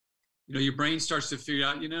your brain starts to figure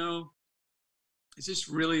out, is this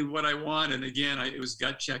really what I want? And again, it was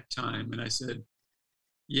gut check time. And I said,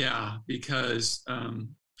 yeah, because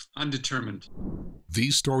I'm determined.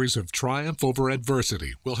 These stories of triumph over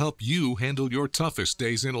adversity will help you handle your toughest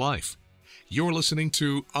days in life. You're listening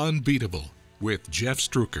to Unbeatable with Jeff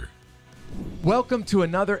Struecker. Welcome to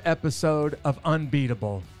another episode of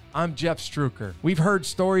Unbeatable. I'm Jeff Struecker. We've heard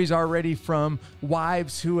stories already from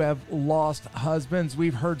wives who have lost husbands.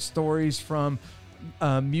 We've heard stories from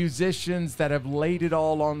musicians that have laid it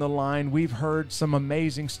all on the line. We've heard some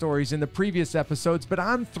amazing stories in the previous episodes, but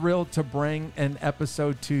I'm thrilled to bring an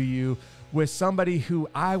episode to you with somebody who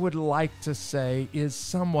I would like to say is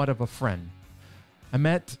somewhat of a friend. I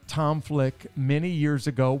met Tom Flick many years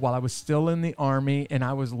ago while I was still in the Army and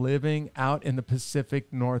I was living out in the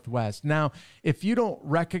Pacific Northwest. Now, if you don't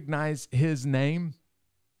recognize his name,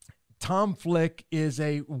 Tom Flick is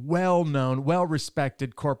a well-known,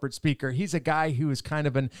 well-respected corporate speaker. He's a guy who is kind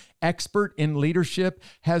of an expert in leadership,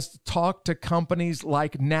 has talked to companies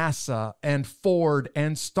like NASA and Ford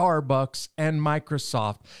and Starbucks and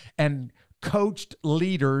Microsoft and coached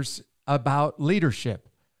leaders about leadership.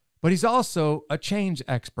 But he's also a change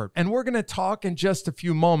expert. And we're going to talk in just a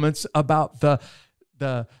few moments about the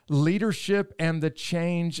leadership and the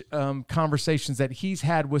change conversations that he's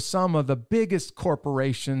had with some of the biggest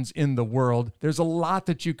corporations in the world. There's a lot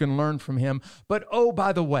that you can learn from him. But oh,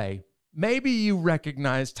 by the way, maybe you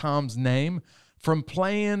recognize Tom's name from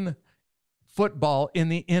playing football in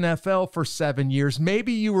the NFL for 7 years.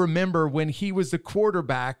 Maybe you remember when he was the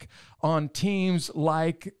quarterback on teams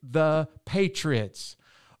like the Patriots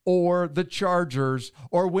or the Chargers,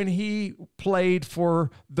 or when he played for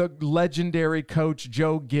the legendary coach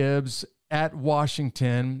Joe Gibbs at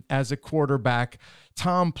Washington as a quarterback.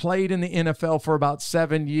 Tom played in the NFL for about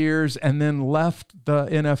 7 years and then left the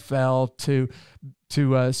NFL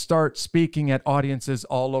to start speaking at audiences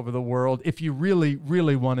all over the world. If you really,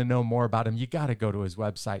 really want to know more about him, you got to go to his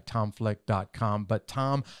website, tomflick.com. But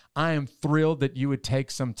Tom, I am thrilled that you would take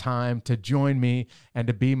some time to join me and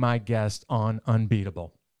to be my guest on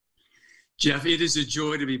Unbeatable. Jeff, it is a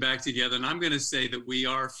joy to be back together. And I'm going to say that we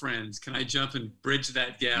are friends. Can I jump and bridge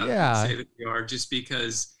that gap and say that we are, just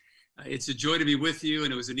because it's a joy to be with you.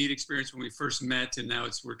 And it was a neat experience when we first met, and now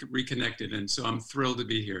we're reconnected. And so I'm thrilled to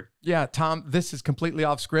be here. Yeah, Tom, this is completely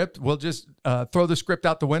off script. We'll just throw the script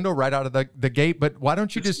out the window right out of the gate. But why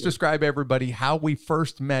don't you just describe everybody how we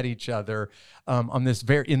first met each other in this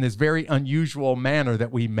very unusual manner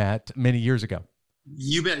that we met many years ago?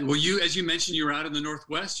 You bet. Well, as you mentioned, you were out in the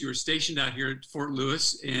Northwest. You were stationed out here at Fort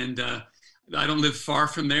Lewis, and I don't live far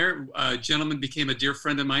from there. A gentleman became a dear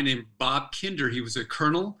friend of mine named Bob Kinder. He was a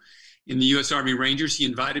colonel in the U.S. Army Rangers. He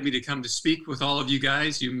invited me to come to speak with all of you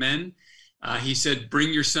guys, you men. He said,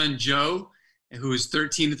 bring your son, Joe, who was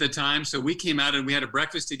 13 at the time. So we came out and we had a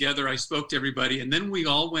breakfast together. I spoke to everybody, and then we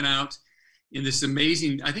all went out in this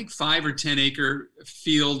amazing, I think 5 or 10 acre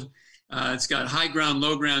field. It's got high ground,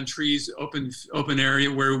 low ground, trees, open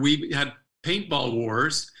area where we had paintball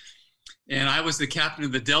wars. And I was the captain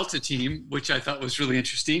of the Delta team, which I thought was really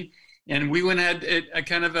interesting. And we went at a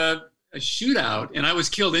kind of a shootout, and I was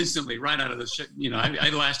killed instantly right out of the, I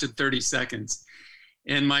lasted 30 seconds.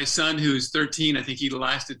 And my son, who's 13, I think he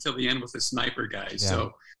lasted till the end with the sniper guys. Yeah.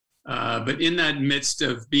 So, but in that midst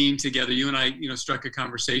of being together, you and I, struck a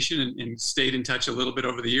conversation and stayed in touch a little bit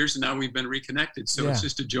over the years. And now we've been reconnected. So It's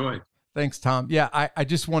just a joy. Thanks, Tom. Yeah, I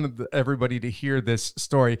just wanted everybody to hear this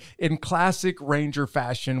story. In classic Ranger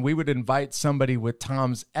fashion, we would invite somebody with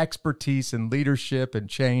Tom's expertise in leadership and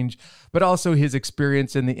change, but also his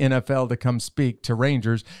experience in the NFL to come speak to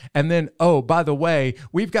Rangers. And then, oh, by the way,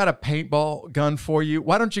 we've got a paintball gun for you.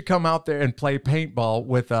 Why don't you come out there and play paintball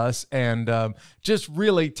with us and just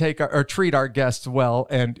really treat our guests well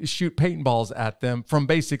and shoot paintballs at them from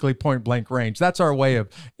basically point blank range. That's our way of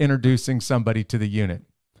introducing somebody to the unit.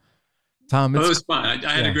 Tom, it was fun.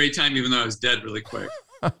 I had a great time, even though I was dead really quick.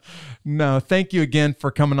 No, thank you again for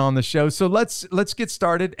coming on the show. So let's get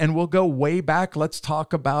started, and we'll go way back. Let's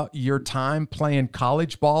talk about your time playing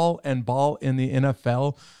college ball and ball in the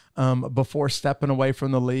NFL before stepping away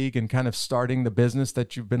from the league and kind of starting the business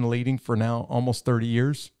that you've been leading for now almost 30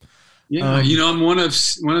 years. Yeah, I'm one of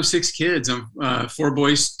 6 kids. I'm 4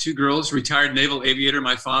 boys, 2 girls, retired naval aviator.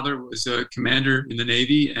 My father was a commander in the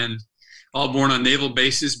Navy, and all born on naval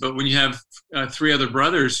bases. But when you have 3 other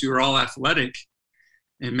brothers who are all athletic,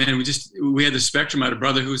 and man, we had the spectrum. I had a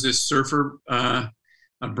brother who was a surfer, a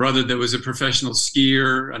brother that was a professional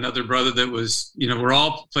skier, another brother that was, we're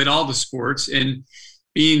all played all the sports. And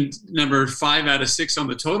being number 5 out of 6 on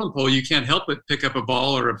the totem pole, you can't help but pick up a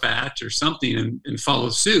ball or a bat or something and follow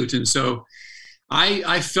suit. And so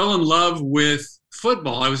I fell in love with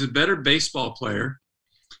football. I was a better baseball player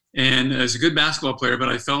and as a good basketball player, but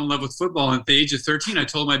I fell in love with football. And at the age of 13, I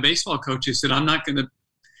told my baseball coach, I said, I'm not going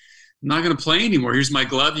to play anymore. Here's my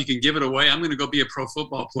glove. You can give it away. I'm going to go be a pro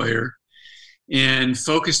football player. And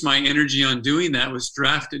focused my energy on doing that. Was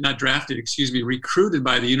recruited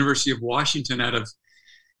by the University of Washington out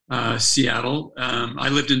of Seattle. I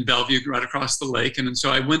lived in Bellevue, right across the lake. And so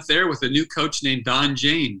I went there with a new coach named Don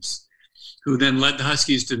James, who then led the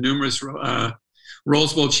Huskies to numerous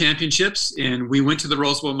Rose Bowl championships. And we went to the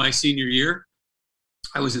Rose Bowl my senior year.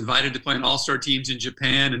 I was invited to play on all-star teams in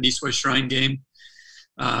Japan, an East-West Shrine game.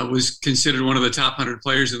 Was considered one of the top 100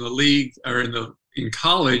 players in the league, or in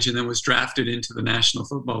college, and then was drafted into the National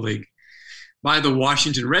Football League by the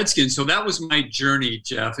Washington Redskins. So that was my journey,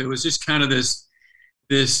 Jeff. It was just kind of this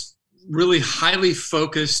really highly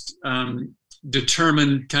focused,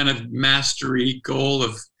 determined kind of mastery goal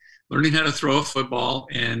of learning how to throw a football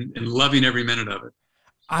and loving every minute of it.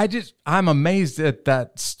 I'm amazed at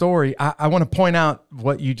that story. I want to point out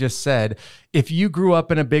what you just said. If you grew up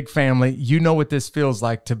in a big family, you know what this feels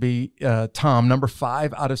like to be Tom, number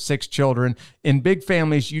 5 out of 6 children. In big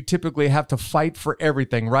families, you typically have to fight for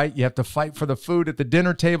everything, right? You have to fight for the food at the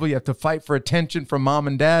dinner table. You have to fight for attention from mom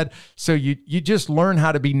and dad. So you just learn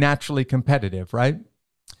how to be naturally competitive, right?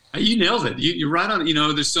 You nailed it. You're right on.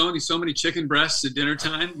 There's so many chicken breasts at dinner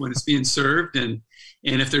time when it's being served, and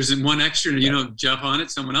if there's one extra and you don't jump on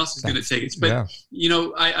it, someone else is going to take it. But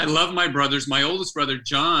I love my brothers. My oldest brother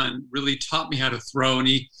John really taught me how to throw, and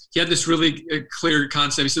he had this really clear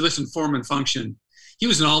concept. He said, "Listen, form and function." He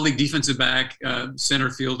was an all-league defensive back, center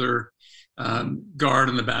fielder, guard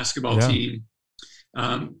on the basketball team.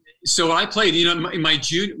 So I played. In my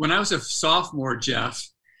junior, when I was a sophomore, Jeff,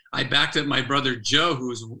 I backed up my brother Joe, who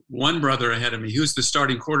was one brother ahead of me. He was the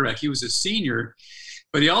starting quarterback. He was a senior,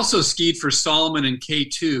 but he also skied for Salomon and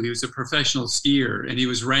K2. He was a professional skier, and he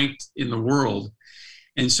was ranked in the world.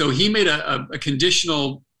 And so he made a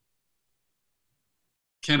conditional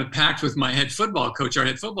kind of pact with my head football coach, our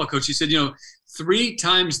head football coach. He said, 3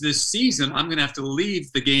 times this season, I'm going to have to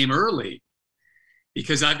leave the game early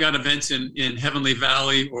because I've got events in Heavenly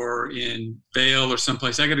Valley or in Vail or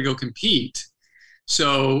someplace. I got to go compete.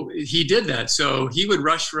 So he did that. So he would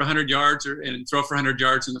rush for 100 yards and throw for 100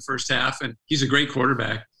 yards in the first half. And he's a great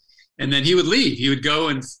quarterback. And then he would leave. He would go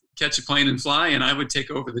and catch a plane and fly, and I would take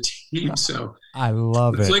over the team. So I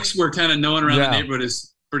love it. The Flicks were kind of known around the neighborhood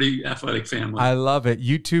as pretty athletic family. I love it.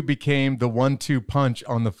 You two became the 1-2 punch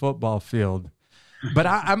on the football field. But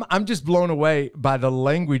I'm just blown away by the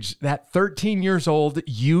language. That 13 years old,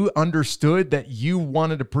 you understood that you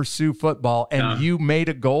wanted to pursue football, and you made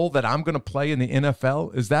a goal that I'm going to play in the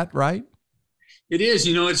NFL. Is that right? It is.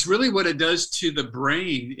 It's really what it does to the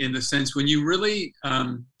brain in the sense when you really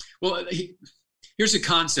here's a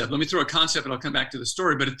concept. Let me throw a concept and I'll come back to the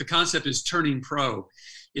story. But the concept is turning pro.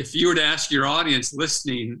 If you were to ask your audience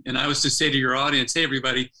listening, and I was to say to your audience, hey,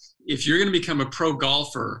 everybody, if you're going to become a pro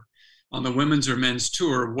golfer on the women's or men's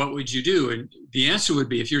tour, what would you do? And the answer would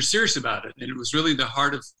be, if you're serious about it, and it was really the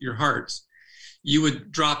heart of your hearts, you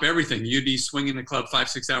would drop everything. You'd be swinging the club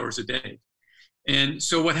 5-6 hours a day. And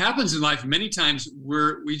so what happens in life, many times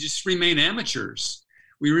we just remain amateurs.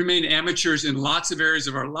 We remain amateurs in lots of areas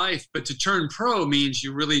of our life, but to turn pro means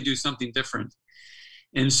you really do something different.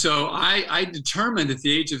 And so I determined at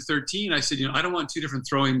the age of 13, I said, I don't want 2 different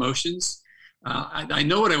throwing motions. I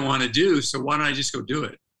know what I want to do, so why don't I just go do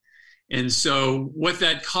it? And so what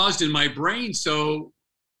that caused in my brain, so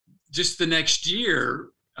just the next year,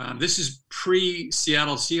 this is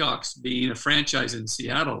pre-Seattle Seahawks being a franchise in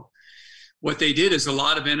Seattle. What they did is a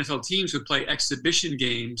lot of NFL teams would play exhibition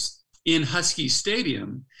games in Husky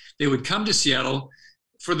Stadium. They would come to Seattle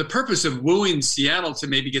for the purpose of wooing Seattle to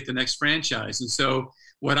maybe get the next franchise. And so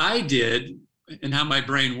what I did and how my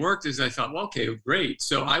brain worked is I thought, well, okay, great.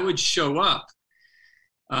 So I would show up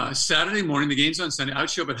Saturday morning, the game's on Sunday. I would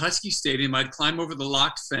show up at Husky Stadium. I'd climb over the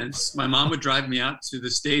locked fence. My mom would drive me out to the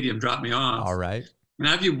stadium, drop me off. All right. And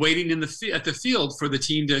I'd be waiting at the field for the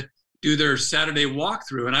team to do their Saturday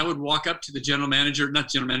walkthrough. And I would walk up to the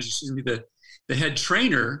the head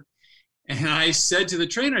trainer. And I said to the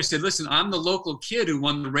trainer, I said, listen, I'm the local kid who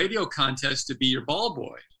won the radio contest to be your ball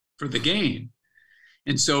boy for the game.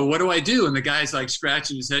 And so what do I do? And the guy's like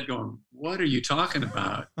scratching his head going, what are you talking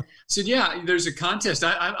about? I said, yeah, there's a contest.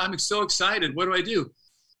 I'm so excited. What do I do?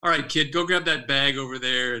 All right, kid, go grab that bag over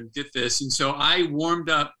there and get this. And so I warmed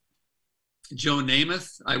up Joe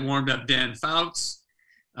Namath. I warmed up Dan Fouts.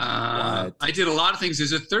 I did a lot of things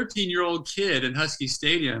as a 13-year-old kid in Husky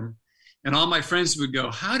Stadium. And all my friends would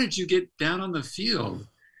go, how did you get down on the field?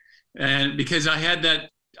 And because I had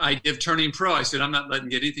idea of turning pro. I said, I'm not letting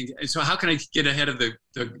get anything. And so how can I get ahead of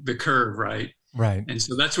the curve, right? Right. And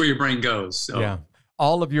so that's where your brain goes. So yeah.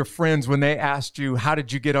 All of your friends, when they asked you, how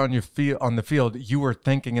did you get on the field, you were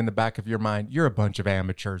thinking in the back of your mind, you're a bunch of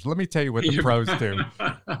amateurs. Let me tell you what the pros do.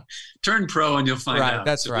 Turn pro and you'll find out. Right,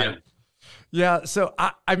 that's right. Yeah. So,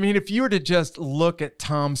 I mean, if you were to just look at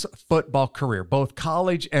Tom's football career, both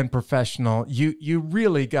college and professional, you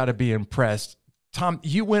really got to be impressed. Tom,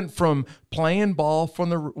 you went from playing ball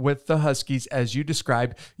with the Huskies, as you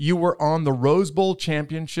described. You were on the Rose Bowl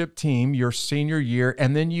championship team your senior year,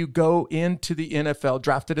 and then you go into the NFL,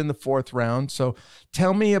 drafted in the 4th round. So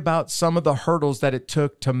tell me about some of the hurdles that it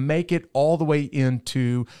took to make it all the way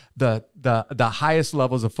into the highest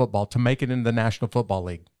levels of football, to make it into the National Football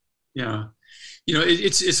League. Yeah.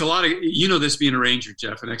 It's a lot of, this being a Ranger,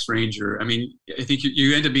 Jeff, an ex-Ranger. I mean, I think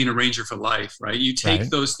you end up being a Ranger for life, right? You take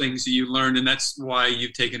those things that you learned, and that's why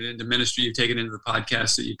you've taken it into ministry, you've taken it into the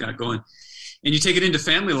podcast that you've got going, and you take it into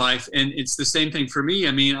family life. And it's the same thing for me.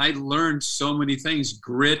 I mean, I learned so many things,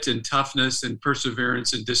 grit and toughness and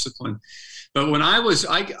perseverance and discipline. But when I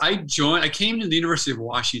came to the University of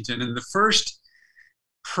Washington, and the first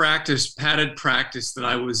padded practice that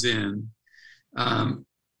I was in,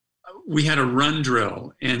 we had a run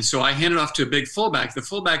drill. And so I handed off to a big fullback. The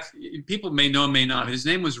fullback, people may know, may not. His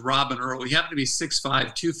name was Robin Earl. He happened to be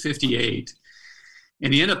 6'5", 258.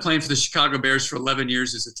 And he ended up playing for the Chicago Bears for 11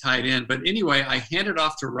 years as a tight end. But anyway, I handed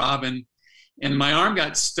off to Robin, and my arm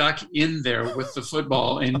got stuck in there with the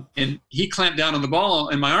football. And he clamped down on the ball,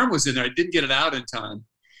 and my arm was in there. I didn't get it out in time.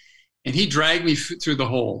 And he dragged me through the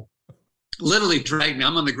hole. Literally dragged me.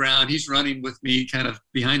 I'm on the ground. He's running with me kind of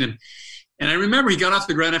behind him. And I remember he got off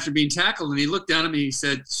the ground after being tackled, and he looked down at me and he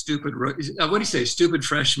said, what did he say? Stupid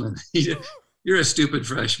freshman. You're a stupid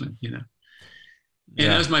freshman, And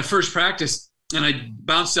that was my first practice. And I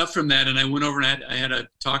bounced up from that, and I went over and I had to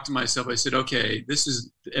talk to myself. I said, okay,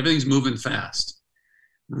 everything's moving fast,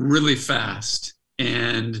 really fast.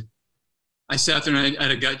 And I sat there and I had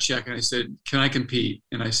a gut check, and I said, can I compete?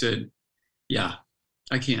 And I said, yeah,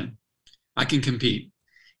 I can. I can compete.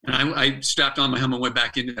 And I strapped on my helmet and went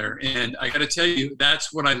back into there. And I got to tell you,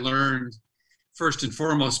 that's what I learned first and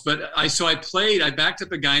foremost. But I backed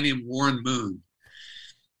up a guy named Warren Moon.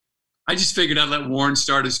 I just figured I'd let Warren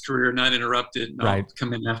start his career, not interrupt it, and I'll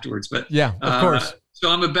come in afterwards. But yeah, of course. So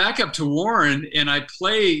I'm a backup to Warren, and I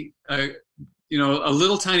play, a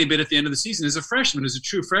little tiny bit at the end of the season as a freshman, as a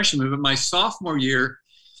true freshman. But my sophomore year,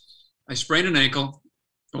 I sprained an ankle.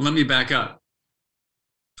 Well, let me back up.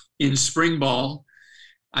 In spring ball,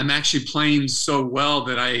 I'm actually playing so well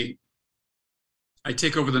that I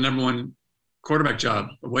take over the number 1 quarterback job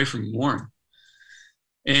away from Warren,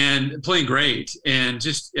 and playing great, and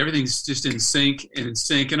just everything's just in sync. And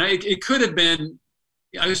it could have been,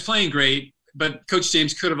 I was playing great, but Coach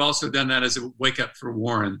James could have also done that as a wake up for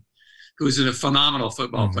Warren, who is a phenomenal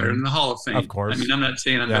football player in the Hall of Fame. Of course. I mean, I'm not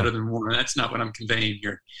saying I'm better than Warren. That's not what I'm conveying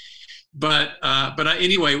here. But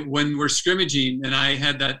anyway, when we're scrimmaging, and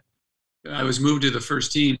I was moved to the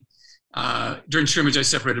first team. During scrimmage, I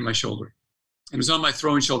separated my shoulder. It was on my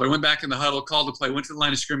throwing shoulder. I went back in the huddle, called the play, went to the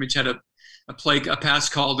line of scrimmage, had a pass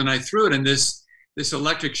called, and I threw it. And this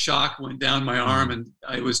electric shock went down my arm, and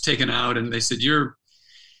I was taken out. And they said, you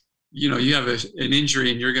have an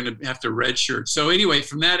injury, and you're going to have to redshirt. So anyway,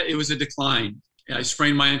 from that, it was a decline. I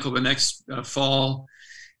sprained my ankle the next fall.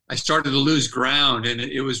 I started to lose ground, and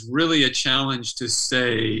it was really a challenge to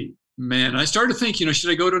say, man, I started to think, should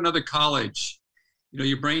I go to another college?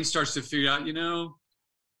 Your brain starts to figure out,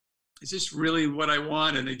 is this really what I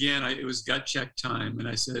want? And again, it was gut check time. And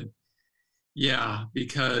I said, yeah,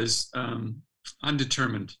 because I'm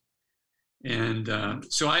determined. And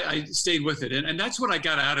so I stayed with it. And that's what I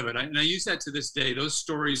got out of it. And I use that to this day. Those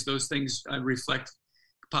stories, those things I reflect,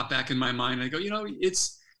 pop back in my mind. I go,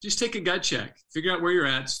 it's just take a gut check, figure out where you're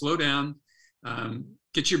at, slow down,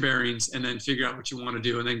 get your bearings, and then figure out what you want to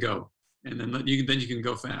do, and then go. And then you can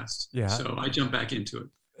go fast. Yeah. So I jump back into it.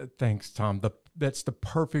 Thanks, Tom. That's the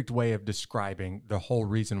perfect way of describing the whole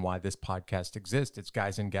reason why this podcast exists. It's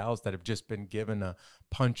guys and gals that have just been given a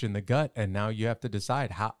punch in the gut, and now you have to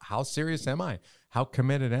decide, how serious am I? How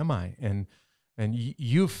committed am I? And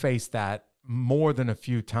you've faced that more than a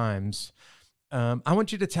few times. I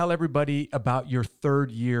want you to tell everybody about your 3rd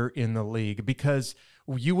year in the league, because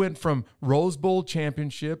you went from Rose Bowl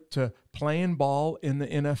championship to playing ball in the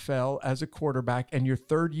NFL as a quarterback, and your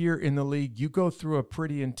 3rd year in the league, you go through a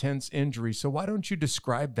pretty intense injury. So why don't you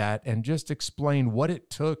describe that and just explain what it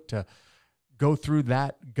took to go through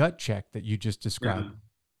that gut check that you just described? Yeah.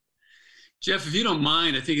 Jeff, if you don't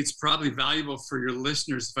mind, I think it's probably valuable for your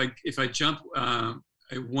listeners if I jump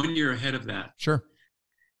 1 year ahead of that. Sure.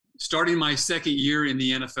 starting my second year in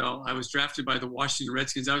the NFL, I was drafted by the Washington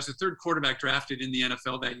Redskins. I was the third quarterback drafted in the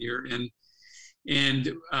NFL that year,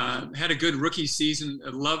 and had a good rookie season.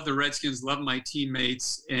 I loved the Redskins, loved my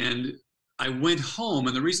teammates, and I went home.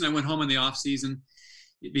 And the reason I went home in the off season,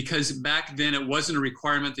 because back then it wasn't a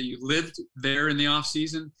requirement that you lived there in the off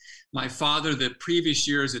season. My father, the previous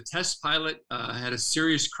year as a test pilot, had a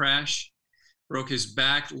serious crash, broke his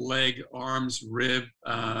back, leg, arms, rib,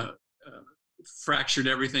 fractured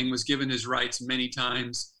everything, was given his rights many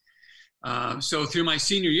times. So through my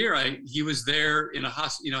senior year, he was there in a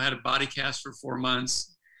hospital, had a body cast for 4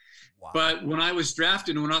 months. Wow. But when I was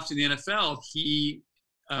drafted and went off to the NFL, he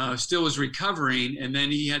still was recovering, and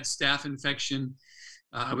then he had staph infection.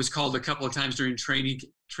 I was called a couple of times during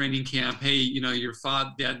training camp. Hey, your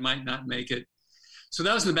dad might not make it. So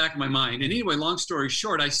that was in the back of my mind. And anyway, long story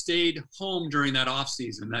short, I stayed home during that off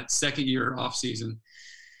season, that second year off season.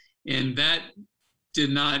 And that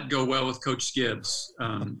did not go well with Coach Gibbs.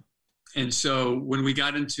 And so when we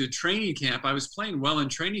got into training camp, I was playing well in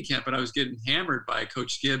training camp, but I was getting hammered by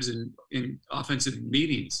Coach Gibbs in offensive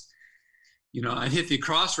meetings. I'd hit the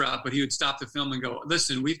cross route, but he would stop the film and go,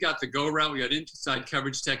 listen, we've got the go route. We got inside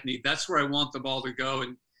coverage technique. That's where I want the ball to go.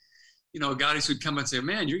 And, guys would come and say,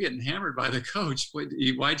 man, you're getting hammered by the coach.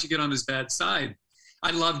 Why'd you get on his bad side?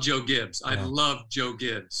 I love Joe Gibbs. I love Joe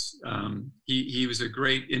Gibbs. He was a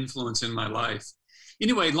great influence in my life.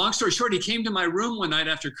 Anyway, long story short, he came to my room one night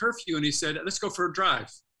after curfew and he said, let's go for a drive.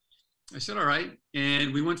 I said, all right.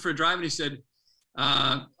 And we went for a drive and he said,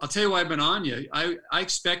 I'll tell you why I've been on you. I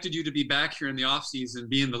expected you to be back here in the offseason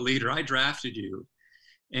being the leader. I drafted you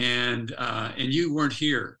and you weren't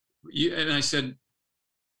here. And I said,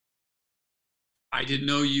 I didn't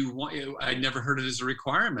know I'd never heard it as a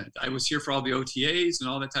requirement. I was here for all the OTAs and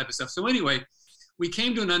all that type of stuff. So anyway, we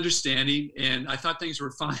came to an understanding and I thought things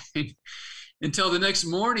were fine until the next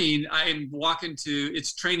morning. I'm walking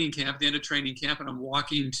it's training camp, the end of training camp, and I'm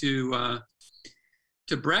walking to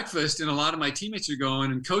breakfast, and a lot of my teammates are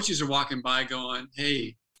going, and coaches are walking by going,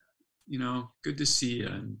 hey, good to see you.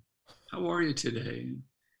 And how are you today?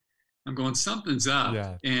 I'm going, something's up.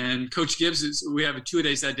 Yeah. And Coach Gibbs we have 2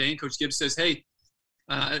 days that day, and Coach Gibbs says, hey,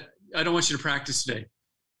 I don't want you to practice today.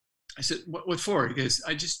 I said, what for? He goes,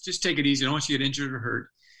 I just take it easy. I don't want you to get injured or hurt.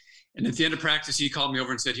 And at the end of practice, he called me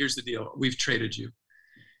over and said, here's the deal. We've traded you.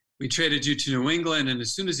 We traded you to New England. And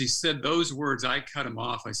as soon as he said those words, I cut him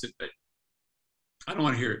off. I said, but I don't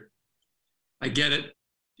want to hear it. I get it,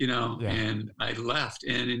 and I left.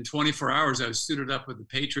 And in 24 hours, I was suited up with the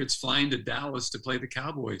Patriots, flying to Dallas to play the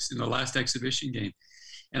Cowboys in the last exhibition game.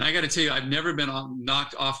 And I got to tell you, I've never been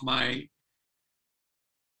knocked off my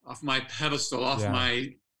pedestal, my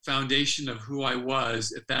foundation of who I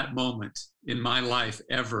was at that moment in my life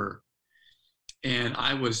ever. And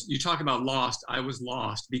you talk about lost, I was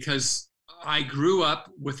lost because I grew up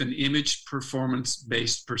with an image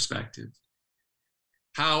performance-based perspective.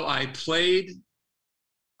 How I played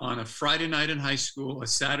on a Friday night in high school, a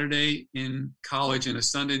Saturday in college, and a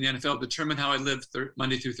Sunday in the NFL determined how I lived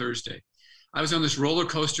Monday through Thursday. I was on this roller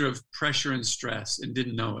coaster of pressure and stress and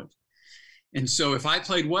didn't know it. And so if I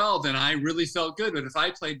played well, then I really felt good. But if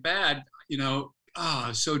I played bad, I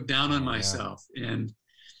was so down on myself. Yeah. And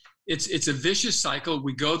it's a vicious cycle.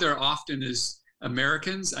 We go there often as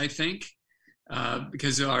Americans, I think,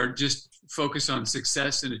 because of our just focus on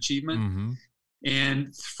success and achievement. Mm-hmm.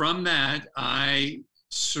 And from that, I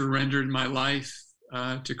surrendered my life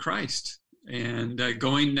to Christ. And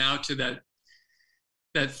going now to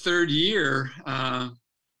that third year,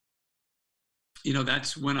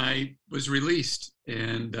 that's when I was released.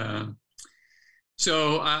 And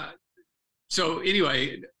so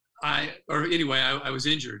anyway, I was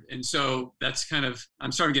injured. And so that's kind of,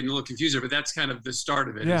 I'm starting getting a little confused there, but that's kind of the start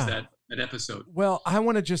of it, is that episode. Well, I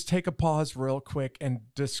want to just take a pause real quick and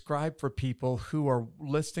describe for people who are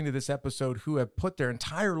listening to this episode who have put their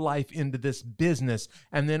entire life into this business,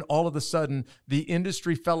 and then all of a sudden the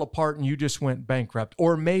industry fell apart and you just went bankrupt.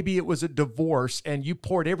 Or maybe it was a divorce and you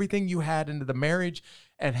poured everything you had into the marriage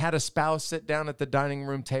and had a spouse sit down at the dining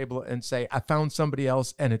room table and say, I found somebody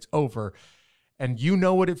else and it's over. And you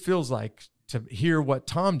know what it feels like to hear what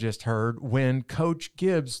Tom just heard when Coach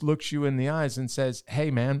Gibbs looks you in the eyes and says,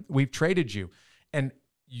 hey, man, we've traded you. And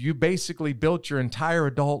you basically built your entire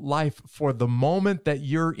adult life for the moment that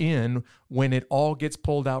you're in when it all gets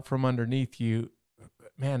pulled out from underneath you.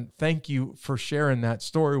 Man, thank you for sharing that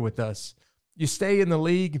story with us. You stay in the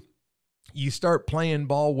league, you start playing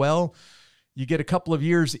ball well, you get a couple of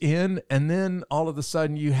years in, and then all of a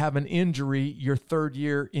sudden you have an injury your third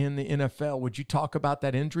year in the NFL. Would you talk about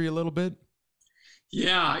that injury a little bit?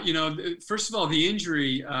 Yeah, first of all, the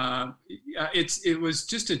injury, it was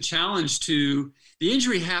just a challenge to, the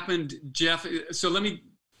injury happened, Jeff. So let me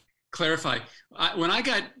clarify. When I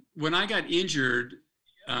got injured,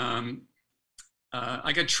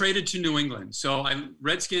 I got traded to New England. So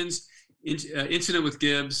Redskins incident with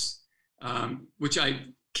Gibbs, which I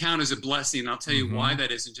count as a blessing. I'll tell you why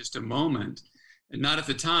that is in just a moment. And not at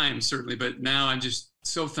the time, certainly, but now I'm just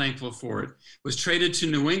so thankful for it. Was traded to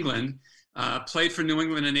New England. Played for New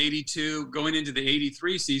England in '82. Going into the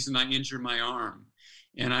 '83 season, I injured my arm.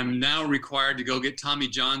 And I'm now required to go get Tommy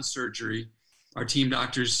John surgery. Our team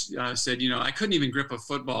doctors said, I couldn't even grip a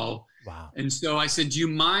football. Wow. And so I said, do you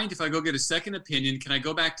mind if I go get a second opinion? Can I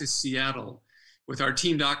go back to Seattle with our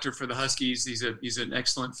team doctor for the Huskies? He's an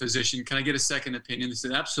excellent physician. Can I get a second opinion? They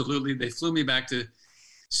said, absolutely. They flew me back to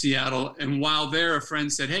Seattle. And while there, a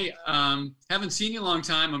friend said, hey, haven't seen you in a long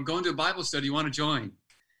time. I'm going to a Bible study. You want to join?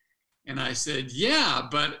 And I said, yeah,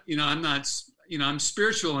 but, I'm not, I'm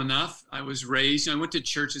spiritual enough. I was raised, I went to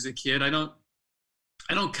church as a kid. I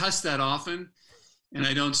don't cuss that often, and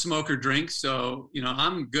I don't smoke or drink. So,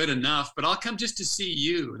 I'm good enough, but I'll come just to see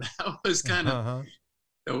you. That was kind of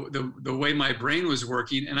the way my brain was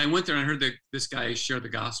working. And I went there and I heard this guy share the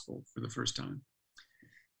gospel for the first time.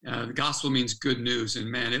 The gospel means good news. And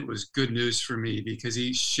man, it was good news for me because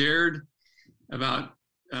he shared about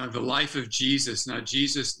the life of Jesus. Now,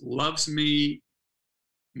 Jesus loves me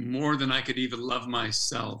more than I could even love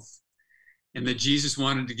myself. And that Jesus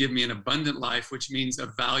wanted to give me an abundant life, which means a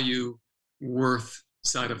value worth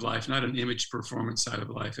side of life, not an image performance side of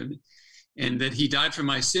life. And that he died for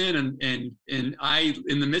my sin. And I,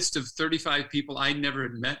 in the midst of 35 people I never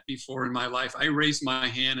had met before in my life, I raised my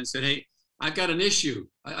hand and said, hey, I've got an issue.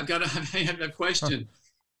 I have a question.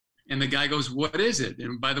 And the guy goes, what is it?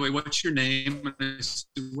 And by the way, what's your name? And I said,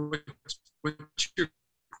 what's your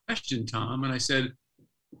question, Tom? And I said,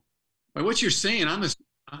 by what you're saying,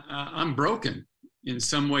 I'm broken in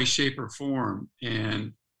some way, shape, or form.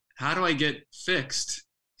 And how do I get fixed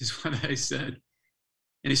is what I said.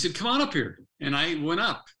 And he said, come on up here. And I went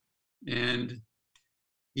up. And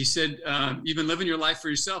he said, you've been living your life for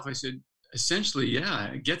yourself. I said, essentially, yeah,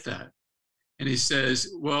 I get that. And he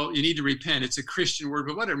says, well, you need to repent. It's a Christian word,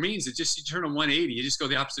 but what it means is just you turn a 180. You just go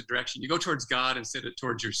the opposite direction. You go towards God instead of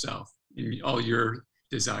towards yourself and all your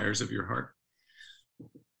desires of your heart.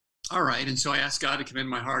 All right. And so I asked God to come in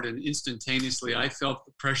my heart, and instantaneously I felt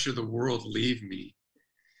the pressure of the world leave me.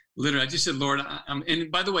 Literally, I just said, Lord,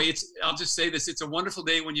 and by the way, I'll just say this. It's a wonderful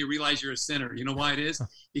day when you realize you're a sinner. You know why it is?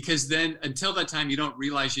 Because then until that time, you don't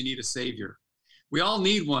realize you need a savior. We all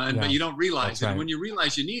need one, but you don't realize it. Right. And when you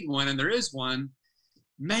realize you need one, and there is one,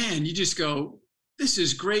 man, you just go, this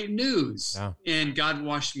is great news. Yeah. And God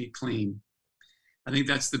washed me clean. I think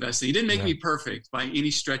that's the best thing. He didn't make me perfect by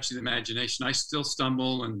any stretch of the imagination. I still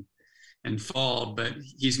stumble and fall, but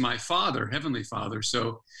he's my Father, Heavenly Father.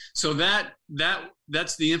 So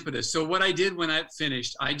that's the impetus. So what I did when I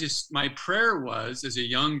finished, my prayer was, as a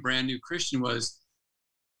young, brand new Christian, was,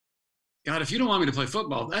 God, if you don't want me to play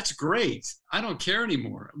football, that's great. I don't care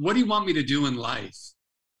anymore. What do you want me to do in life?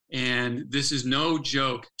 And this is no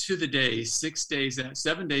joke. To the day,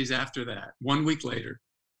 7 days after that, 1 week later,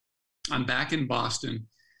 I'm back in Boston.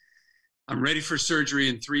 I'm ready for surgery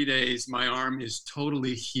in 3 days. My arm is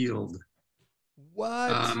totally healed.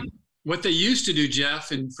 What? What they used to do,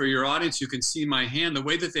 Jeff, and for your audience, you can see my hand, the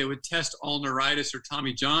way that they would test all neuritis or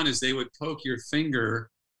Tommy John is they would poke your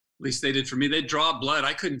finger. At least they did for me. They'd draw blood.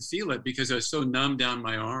 I couldn't feel it because I was so numb down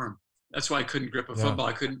my arm. That's why I couldn't grip a football.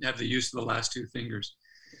 I couldn't have the use of the last two fingers.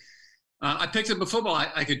 I picked up a football.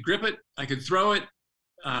 I could grip it. I could throw it.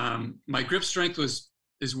 My grip strength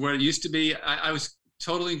is where it used to be. I was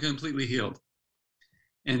totally and completely healed.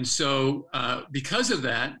 And so because of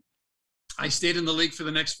that, I stayed in the league for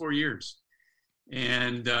the next 4 years.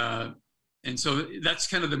 And so that's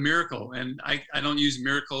kind of the miracle. And I don't use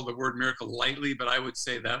the word miracle lightly, but I would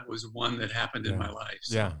say that was one that happened in my life.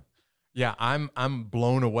 So. Yeah. I'm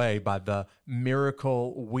blown away by the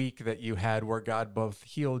miracle week that you had where God both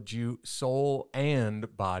healed you soul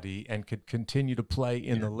and body and could continue to play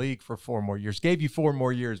in the league for 4 more years, gave you 4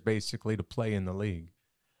 more years basically to play in the league.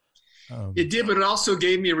 It did, but it also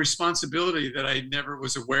gave me a responsibility that I never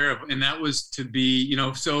was aware of. And that was to be,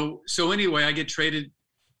 so anyway, I get traded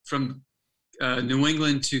from New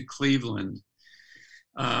England to Cleveland.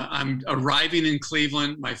 I'm arriving in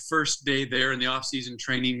Cleveland, my first day there in the off-season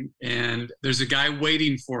training, and there's a guy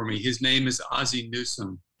waiting for me. His name is Ozzie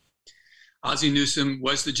Newsome. Ozzie Newsome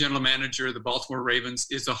was the general manager of the Baltimore Ravens,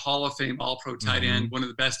 is a Hall of Fame All-Pro tight end, one of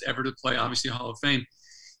the best ever to play, obviously Hall of Fame.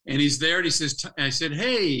 And he's there, and he says, I said,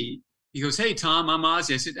 hey, he goes, "Hey, Tom, I'm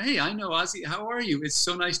Ozzie." I said, "Hey, I know Ozzie. How are you? It's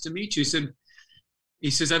so nice to meet you." He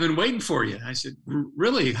says, "I've been waiting for you." I said,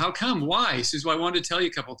 "Really? How come? Why?" He says, "Well, I wanted to tell you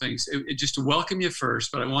a couple of things. Just to welcome you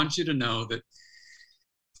first, but I want you to know that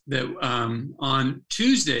on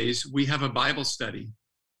Tuesdays, we have a Bible study.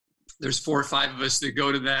 There's 4 or 5 of us that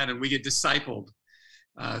go to that, and we get discipled.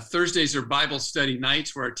 Thursdays are Bible study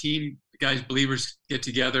nights where our team guys, believers, get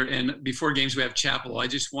together, and before games we have chapel. I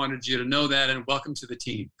just wanted you to know that, and welcome to the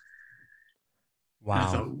team." Wow. And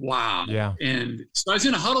I thought, wow. Yeah. And so I was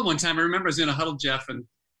in a huddle one time. I remember I was in a huddle, Jeff, and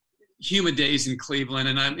humid days in Cleveland,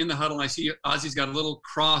 and I'm in the huddle, and I see Ozzie's got a little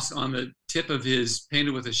cross on the tip of his,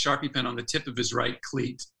 painted with a Sharpie pen on the tip of his right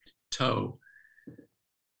cleat toe.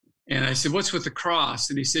 And I said, "What's with the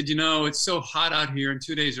cross?" And he said, "It's so hot out here, and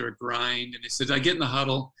 2 days are a grind." And he said, "I get in the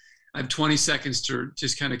huddle. I have 20 seconds to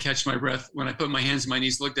just kind of catch my breath. When I put my hands on my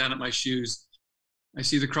knees, look down at my shoes, I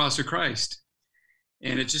see the cross of Christ.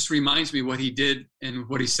 And it just reminds me what he did and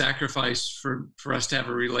what he sacrificed for us to have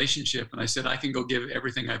a relationship." And I said, "I can go give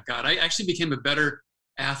everything I've got." I actually became a better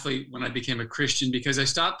athlete when I became a Christian, because I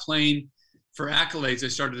stopped playing for accolades. I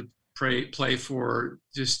started to play for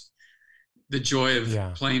just the joy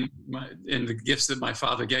of playing and the gifts that my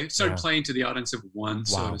father gave. I started playing to the audience of one,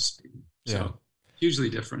 so to speak. So hugely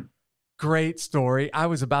different. Great story. I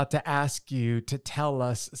was about to ask you to tell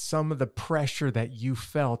us some of the pressure that you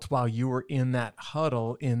felt while you were in that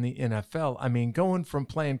huddle in the NFL. I mean, going from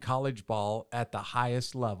playing college ball at the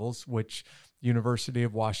highest levels, which University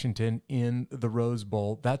of Washington in the Rose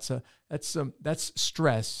Bowl, that's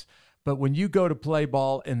stress. But when you go to play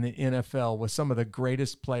ball in the NFL with some of the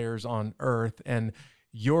greatest players on earth, and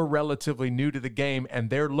you're relatively new to the game, and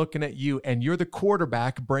they're looking at you, and you're the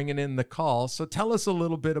quarterback bringing in the call. So tell us a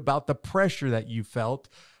little bit about the pressure that you felt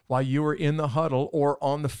while you were in the huddle or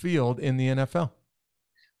on the field in the NFL.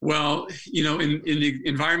 Well, in the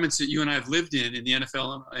environments that you and I have lived in the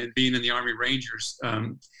NFL and being in the Army Rangers,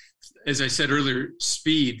 as I said earlier,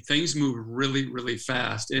 speed, things move really, really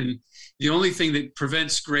fast. And the only thing that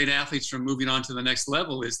prevents great athletes from moving on to the next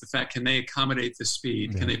level is the fact, can they accommodate the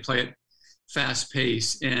speed? Can they play it fast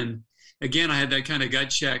pace? And again, I had that kind of gut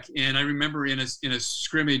check. And I remember in a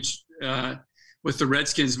scrimmage with the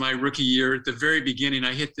Redskins my rookie year, at the very beginning,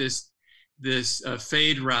 I hit this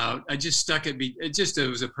fade route. I just stuck it. It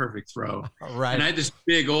was a perfect throw. Right. And I had this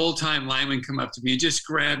big old time lineman come up to me and just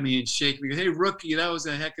grab me and shake me. "Hey, rookie, that was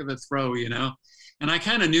a heck of a throw, And I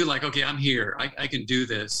kind of knew, like, okay, I'm here. I can do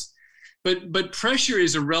this. But pressure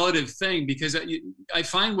is a relative thing, because I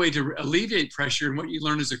find a way to alleviate pressure. And what you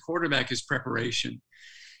learn as a quarterback is preparation.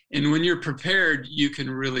 And when you're prepared, you can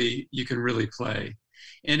really play.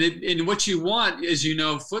 And what you want is,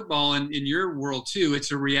 football, and in your world too,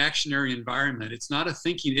 it's a reactionary environment. It's not a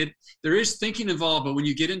thinking. There is thinking involved, but when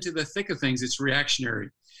you get into the thick of things, it's reactionary.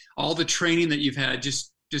 All the training that you've had,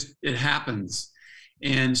 just it happens.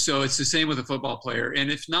 And so it's the same with a football player.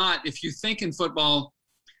 And if you think in football,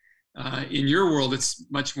 in your world, it's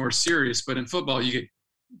much more serious. But in football, you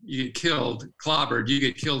get killed, clobbered. You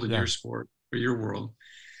get killed in your sport or your world.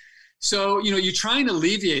 So, you try and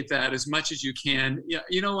alleviate that as much as you can.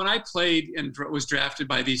 When I played and was drafted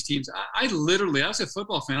by these teams, I was a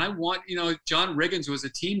football fan. John Riggins was a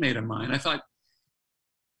teammate of mine. I thought,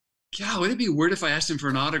 God, would it be weird if I asked him for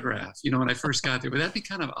an autograph, when I first got there? Would that be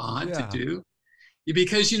kind of odd to do?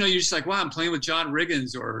 Because, you're just like, wow, I'm playing with John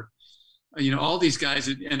Riggins, or, all these guys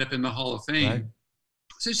that end up in the Hall of Fame. Right.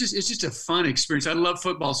 So it's just a fun experience. I love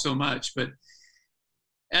football so much, but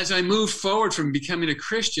as I moved forward from becoming a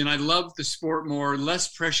Christian, I loved the sport more.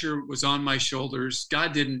 Less pressure was on my shoulders.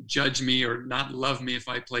 God didn't judge me or not love me if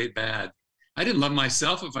I played bad. I didn't love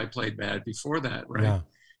myself if I played bad before that, right? Yeah.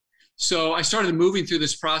 So I started moving through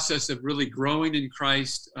this process of really growing in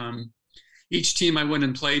Christ. Each team I went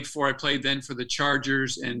and played for, I played then for the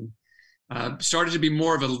Chargers, and started to be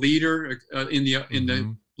more of a leader in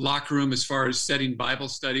the locker room as far as setting Bible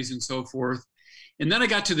studies and so forth. And then I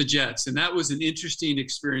got to the Jets, and that was an interesting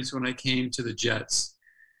experience when I came to the Jets.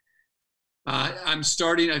 I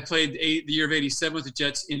played the year of 87 with the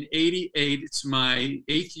Jets. In 88, it's my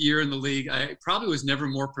 8th year in the league. I probably was never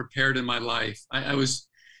more prepared in my life. I was,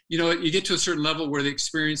 you get to a certain level where the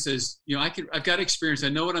experience is, I've got experience. I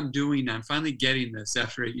know what I'm doing now. I'm finally getting this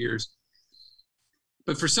after 8 years.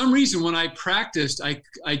 But for some reason, when I practiced, I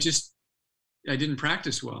didn't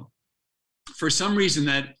practice well. For some reason,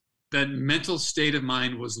 that mental state of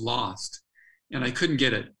mine was lost, and I couldn't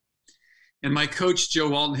get it. And my coach, Joe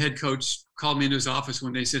Walton, head coach, called me into his office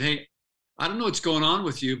one day and said, "Hey, I don't know what's going on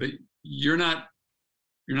with you, but you're not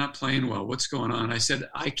playing well. What's going on?" I said,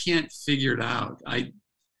 "I can't figure it out. I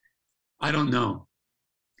don't know."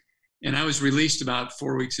 And I was released about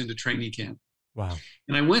 4 weeks into training camp. Wow.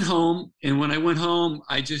 And I went home, and when I went home,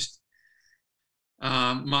 I just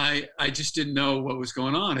didn't know what was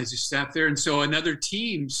going on. I just sat there. And so another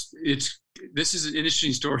team, this is an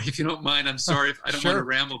interesting story. If you don't mind, I'm sorry if I don't want to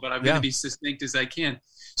ramble, but I'm going to be succinct as I can.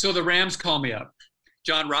 So the Rams call me up.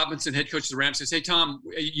 John Robinson, head coach of the Rams, says, "Hey, Tom,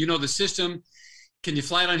 you know the system. Can you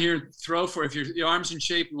fly down here and throw for, if your arm's in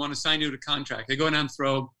shape, we want to sign you to a contract." I go down and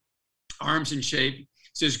throw, arms in shape.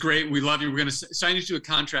 Says, "Great, we love you. We're going to sign you to a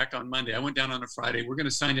contract on Monday." I went down on a Friday. "We're going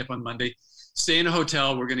to sign you up on Monday. Stay in a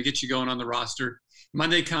hotel. We're going to get you going on the roster."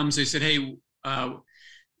 Monday comes. They said, "Hey,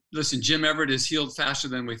 listen, Jim Everett is healed faster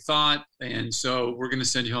than we thought, and so we're going to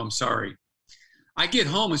send you home. Sorry." I get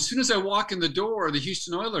home. As soon as I walk in the door, the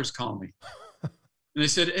Houston Oilers call me. And they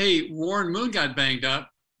said, "Hey, Warren Moon got banged up.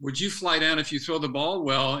 Would you fly down if you throw the ball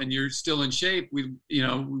well and you're still in shape? We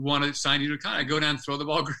want to sign you to a contract." I go down and throw the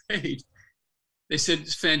ball great. They said,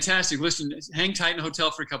 "Fantastic. Listen, hang tight in a hotel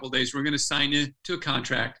for a couple of days. We're going to sign you to a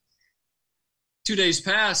contract." 2 days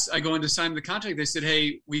pass. I go in to sign the contract. They said,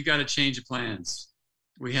 "Hey, we've got to change the plans.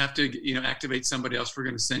 We have to, activate somebody else. We're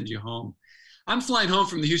going to send you home." I'm flying home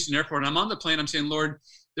from the Houston airport, and I'm on the plane. I'm saying, "Lord,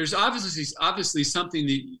 there's obviously something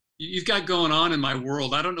that you've got going on in my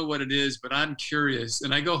world. I don't know what it is, but I'm curious."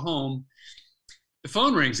 And I go home. The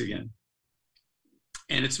phone rings again,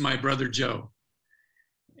 and it's my brother Joe.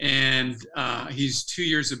 And he's 2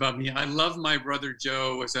 years above me. I love my brother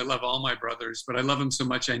Joe as I love all my brothers, but I love him so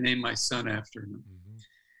much I named my son after him. Mm-hmm.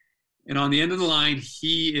 And on the end of the line,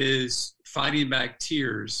 he is fighting back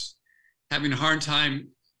tears, having a hard time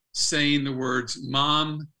saying the words,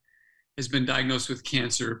 "Mom has been diagnosed with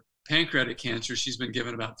cancer, pancreatic cancer. She's been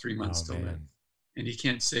given about 3 months to live." And he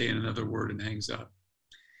can't say another word and hangs up.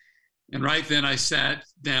 And right then I sat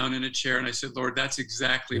down in a chair and I said, "Lord, that's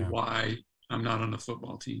exactly why I'm not on the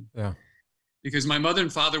football team." Yeah. Because my mother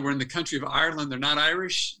and father were in the country of Ireland. They're not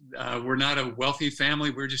Irish. We're not a wealthy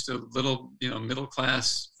family. We're just a little,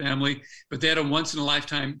 middle-class family. But they had a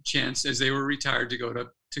once-in-a-lifetime chance as they were retired to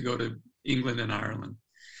go to England and Ireland.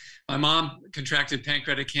 My mom contracted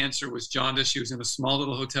pancreatic cancer, was jaundice. She was in a small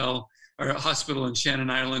little hospital in Shannon,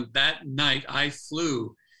 Ireland. That night I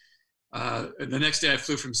flew. The next day I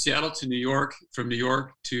flew from Seattle to New York, from New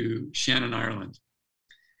York to Shannon, Ireland.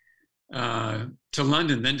 To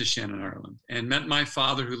London, then to Shannon, Ireland, and met my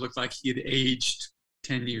father, who looked like he had aged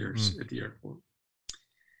 10 years at the airport.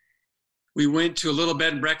 We went to a little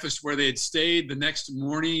bed and breakfast where they had stayed. The next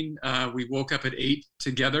morning, we woke up at 8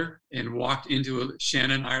 together and walked into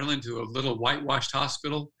Shannon, Ireland, to a little whitewashed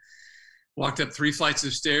hospital. Walked up 3 flights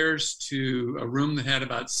of stairs to a room that had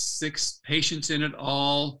about 6 patients in it,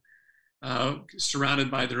 all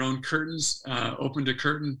surrounded by their own curtains. Opened a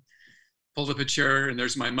curtain, pulled up a chair, and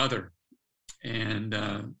there's my mother.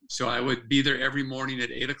 And so I would be there every morning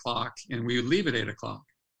at 8 o'clock, and we would leave at 8 o'clock.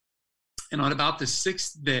 And on about the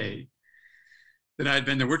 6th day that I'd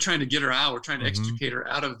been there, we're trying to get her out. We're trying to extricate her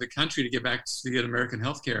out of the country to get back to get American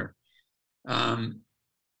health care.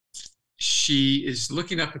 She is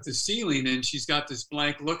looking up at the ceiling, and she's got this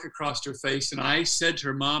blank look across her face. And I said to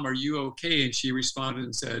her, "Mom, are you okay?" And she responded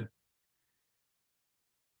and said,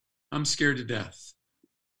 "I'm scared to death."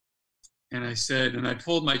 And I said, and I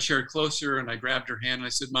pulled my chair closer and I grabbed her hand and I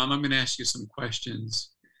said, "Mom, I'm going to ask you some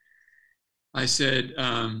questions." I said,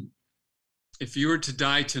 "If you were to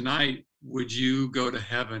die tonight, would you go to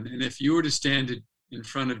heaven? And if you were to stand in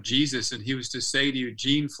front of Jesus and he was to say to you,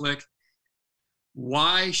 'Gene Flick,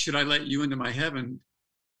 why should I let you into my heaven?'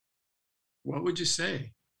 what would you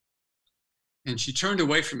say?" And she turned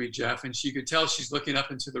away from me, Jeff, and she could tell she's looking up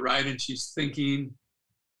and to the right and she's thinking.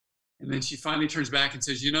 And then she finally turns back and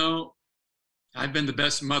says, "I've been the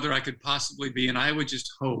best mother I could possibly be, and I would just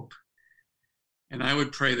hope and I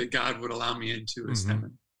would pray that God would allow me into his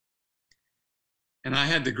heaven." And I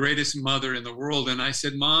had the greatest mother in the world. And I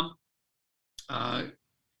said, "Mom,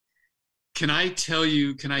 can I tell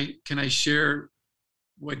you, can I share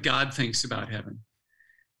what God thinks about heaven?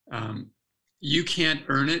 You can't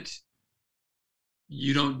earn it.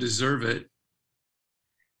 You don't deserve it.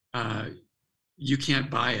 You can't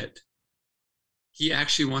buy it. He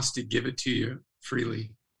actually wants to give it to you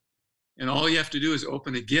freely. And all you have to do is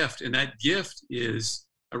open a gift. And that gift is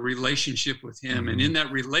a relationship with him. And in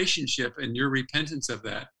that relationship and your repentance of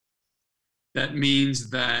that means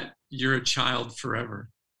that you're a child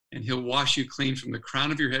forever. And he'll wash you clean from the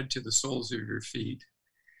crown of your head to the soles of your feet.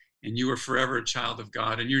 And you are forever a child of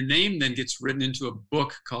God. And your name then gets written into a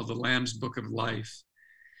book called the Lamb's Book of Life.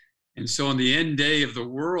 And so on the end day of the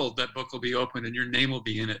world, that book will be open and your name will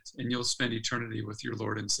be in it, and you'll spend eternity with your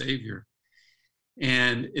Lord and Savior.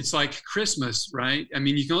 And it's like Christmas, right? I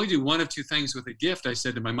mean, you can only do one of two things with a gift. I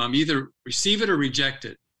said to my mom, either receive it or reject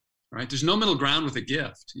it, right? There's no middle ground with a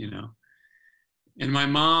gift, you know? And my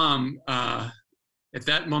mom, at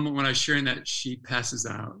that moment when I was sharing that, she passes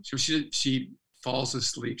out. She falls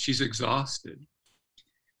asleep. She's exhausted.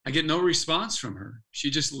 I get no response from her. She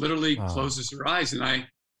just literally closes her eyes. And I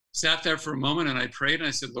sat there for a moment and I prayed and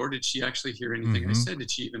I said, Lord, did she actually hear anything I said?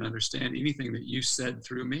 Did she even understand anything that you said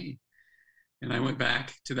through me? And I went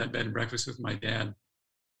back to that bed and breakfast with my dad.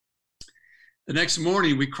 The next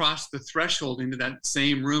morning, we crossed the threshold into that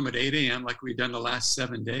same room at 8 a.m. like we'd done the last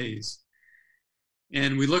 7 days.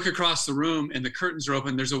 And we look across the room and the curtains are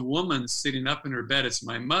open. There's a woman sitting up in her bed. It's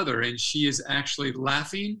my mother. And she is actually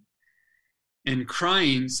laughing and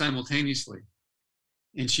crying simultaneously.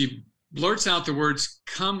 And she blurts out the words,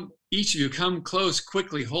 come, each of you, come close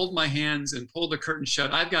quickly, hold my hands and pull the curtain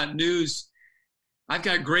shut. I've got news. I've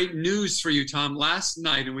got great news for you, Tom. Last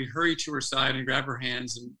night, and we hurry to her side and grab her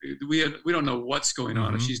hands, and we don't know what's going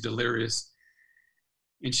on, if she's delirious.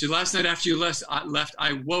 And she, last night after you left,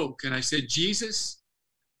 I woke and I said, Jesus,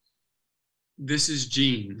 this is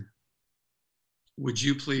Jean. Would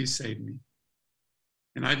you please save me?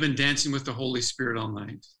 And I've been dancing with the Holy Spirit all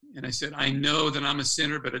night. And I said, I know that I'm a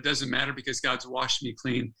sinner, but it doesn't matter because God's washed me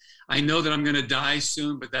clean. I know that I'm going to die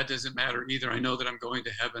soon, but that doesn't matter either. I know that I'm going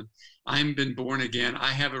to heaven. I've been born again.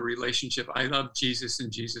 I have a relationship. I love Jesus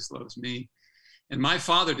and Jesus loves me. And my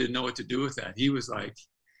father didn't know what to do with that. He was like,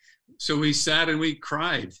 so we sat and we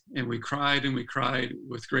cried and we cried and we cried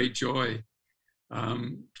with great joy.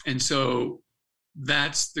 And so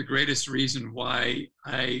that's the greatest reason why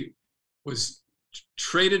I was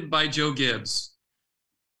traded by Joe Gibbs.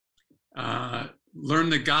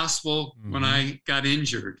 Learned the gospel when I got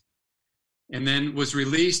injured, and then was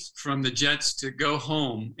released from the Jets to go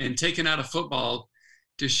home and taken out of football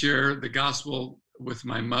to share the gospel with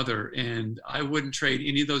my mother. And I wouldn't trade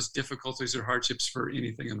any of those difficulties or hardships for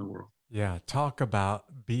anything in the world. Yeah. Talk about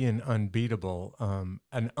being unbeatable,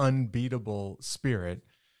 an unbeatable spirit.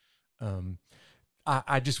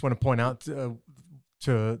 I just want to point out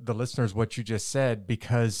to the listeners what you just said,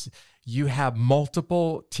 because you have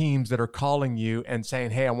multiple teams that are calling you and saying,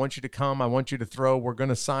 hey, I want you to come. I want you to throw. We're going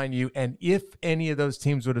to sign you. And if any of those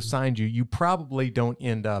teams would have signed you, you probably don't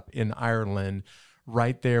end up in Ireland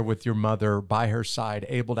right there with your mother by her side,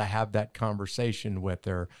 able to have that conversation with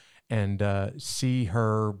her and see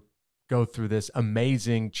her go through this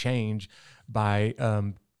amazing change by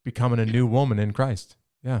becoming a new woman in Christ.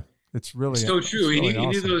 Yeah. It's really so true. Really any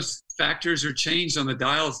awesome. of those factors are changed on the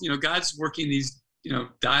dials. You know, God's working these,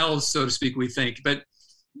 dials, so to speak, we think, but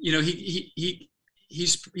he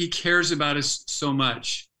cares about us so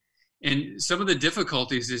much. And some of the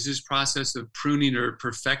difficulties is this process of pruning or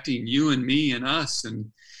perfecting you and me and us.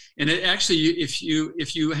 And it actually, if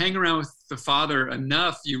you hang around with the Father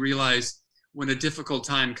enough, you realize when a difficult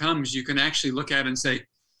time comes, you can actually look at it and say,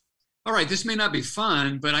 all right, this may not be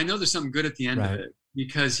fun, but I know there's something good at the end of it.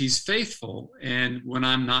 Because he's faithful, and when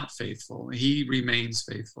I'm not faithful, he remains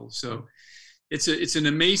faithful. So it's an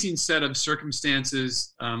amazing set of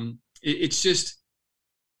circumstances. It's just,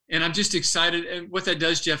 and I'm just excited. And what that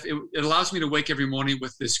does, Jeff, it allows me to wake every morning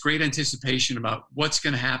with this great anticipation about what's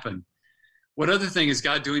going to happen. What other thing is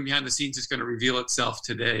God doing behind the scenes is going to reveal itself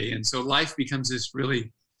today. And so life becomes this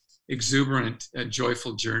really exuberant,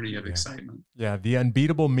 joyful journey of excitement. Yeah, the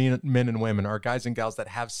unbeatable men and women are guys and gals that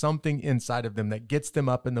have something inside of them that gets them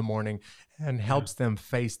up in the morning and helps them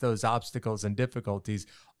face those obstacles and difficulties,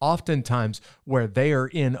 oftentimes where they are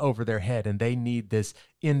in over their head and they need this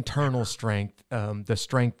internal strength, the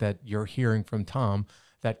strength that you're hearing from Tom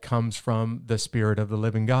that comes from the Spirit of the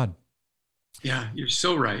living God. Yeah, you're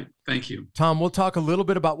so right. Thank you. Tom, we'll talk a little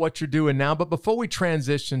bit about what you're doing now, but before we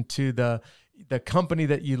transition to the company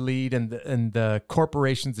that you lead and the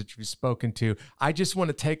corporations that you've spoken to, I just want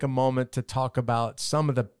to take a moment to talk about some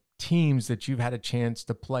of the teams that you've had a chance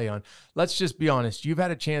to play on. Let's just be honest. You've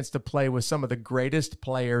had a chance to play with some of the greatest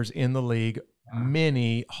players in the league,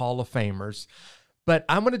 many Hall of Famers. But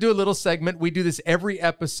I'm going to do a little segment. We do this every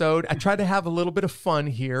episode. I try to have a little bit of fun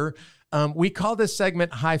here. We call this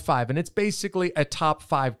segment High Five, and it's basically a top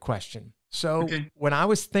 5 question. So when I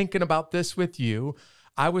was thinking about this with you,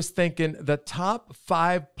 I was thinking the top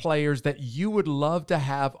 5 players that you would love to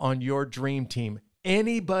have on your dream team.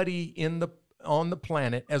 Anybody on the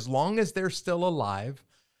planet, as long as they're still alive.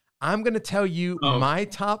 I'm going to tell you my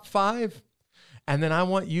top 5, and then I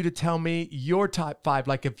want you to tell me your top 5.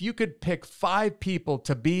 Like if you could pick 5 people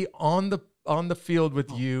to be on the field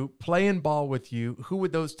with you, playing ball with you, who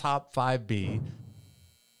would those top 5 be?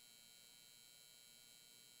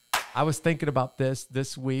 I was thinking about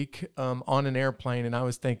this week on an airplane, and I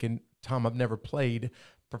was thinking, Tom, I've never played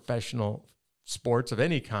professional sports of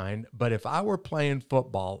any kind, but if I were playing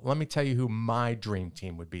football, let me tell you who my dream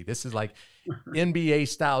team would be. This is like NBA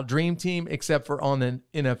style dream team, except for on an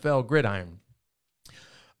NFL gridiron.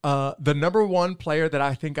 The number one player that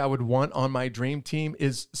I think I would want on my dream team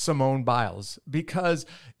is Simone Biles, because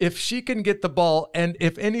if she can get the ball, and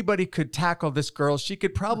if anybody could tackle this girl, she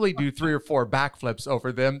could probably do 3 or 4 backflips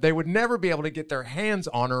over them. They would never be able to get their hands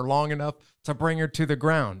on her long enough to bring her to the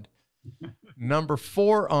ground. Number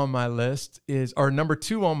 2 on my list is,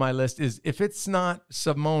 if it's not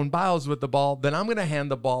Simone Biles with the ball, then I'm going to hand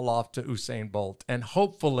the ball off to Usain Bolt. And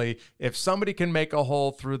hopefully, if somebody can make a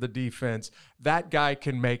hole through the defense, that guy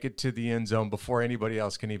can make it to the end zone before anybody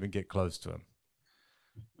else can even get close to him.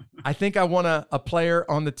 I think I want a player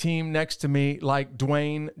on the team next to me like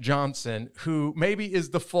Dwayne Johnson, who maybe is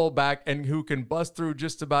the fullback and who can bust through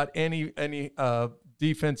just about any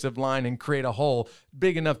defensive line and create a hole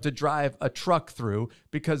big enough to drive a truck through,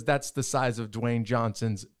 because that's the size of Dwayne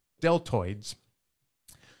Johnson's deltoids.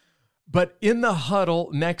 But in the huddle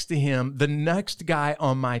next to him, the next guy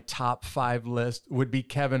on my top 5 list would be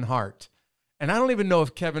Kevin Hart. And I don't even know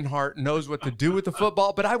if Kevin Hart knows what to do with the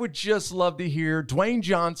football, but I would just love to hear Dwayne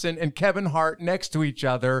Johnson and Kevin Hart next to each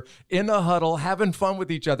other in the huddle, having fun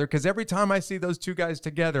with each other, because every time I see those two guys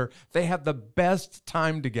together, they have the best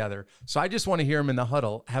time together. So I just want to hear them in the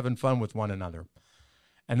huddle having fun with one another.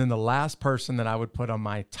 And then the last person that I would put on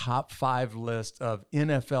my top 5 list of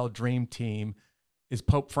NFL dream team is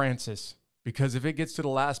Pope Francis. Because if it gets to the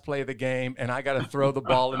last play of the game and I got to throw the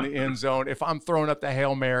ball in the end zone, if I'm throwing up the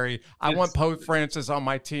Hail Mary, I want Pope Francis on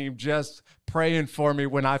my team just praying for me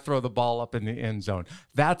when I throw the ball up in the end zone.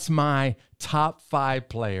 That's my top 5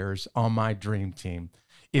 players on my dream team.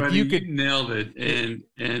 If buddy, you nailed it.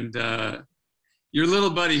 And your little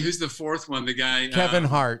buddy, who's the 4th one, the guy? Kevin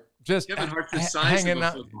Hart. Kevin Hart's the size of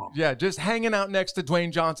a football. Yeah, just hanging out next to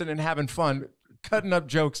Dwayne Johnson and having fun, cutting up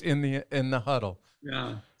jokes in the huddle.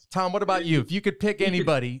 Yeah. Tom, what about you? If you could pick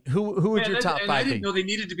anybody, who would your top 5 be? I didn't know they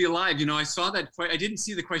needed to be alive. You know, I saw that. I didn't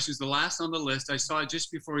see the question. It was the last on the list. I saw it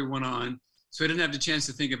just before we went on, so I didn't have the chance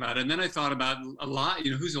to think about it. And then I thought about a lot.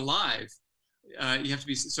 You know, who's alive? You have to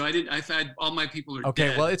be. So I didn't. I thought all my people are okay.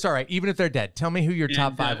 Dead. Well, it's all right. Even if they're dead, tell me who your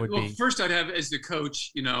top 5 would be. Well, first I'd have as the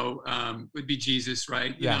coach. You know, would be Jesus,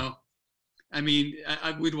 right? You know, I mean,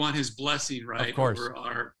 we'd want his blessing, right, of course,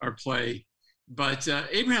 over our play. But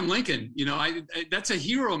Abraham Lincoln, you know, that's a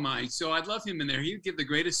hero of mine. So I'd love him in there. He would give the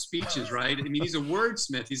greatest speeches, right? I mean, he's a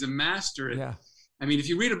wordsmith. He's a master. Yeah. I mean, if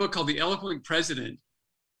you read a book called The Eloquent President,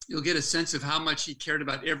 you'll get a sense of how much he cared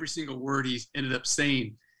about every single word he ended up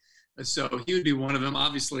saying. So he would be one of them,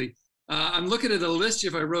 obviously. I'm looking at a list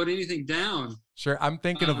if I wrote anything down. Sure. I'm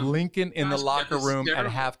thinking of Lincoln in the locker room at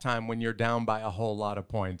halftime when you're down by a whole lot of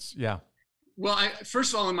points. Yeah. Well,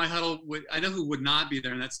 first of all, in my huddle, I know who would not be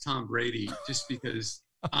there, and that's Tom Brady, just because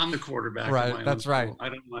I'm the quarterback. Right, that's right. I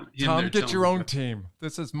don't want him Tom, there. get your own team.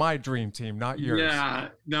 This is my dream team, not yours. Yeah,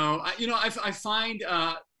 no, I find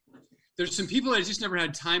there's some people I just never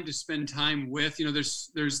had time to spend time with. You know,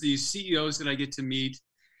 there's these CEOs that I get to meet,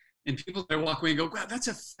 and people that I walk away and go, wow, that's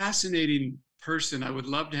a fascinating person. I would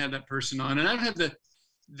love to have that person on. And I don't have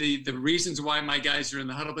the reasons why my guys are in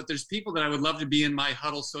the huddle, but there's people that I would love to be in my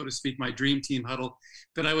huddle, so to speak, my dream team huddle,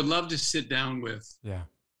 that I would love to sit down with,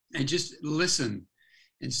 and just listen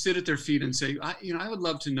and sit at their feet and say, I would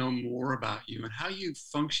love to know more about you and how you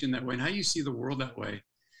function that way and how you see the world that way.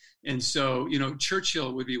 And so, you know,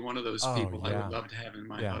 Churchill would be one of those people I would love to have in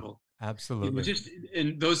my huddle. Absolutely. You know, just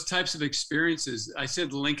in those types of experiences. I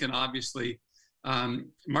said Lincoln, obviously,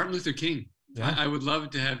 Martin Luther King. Yeah. I would love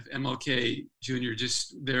to have MLK Jr.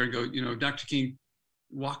 just there and go, you know, Dr. King,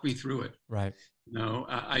 walk me through it. Right. You know,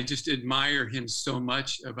 I just admire him so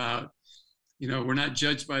much about, you know, we're not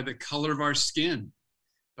judged by the color of our skin,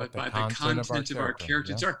 but by the content of our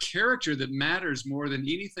character. Yeah. It's our character that matters more than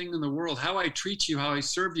anything in the world. How I treat you, how I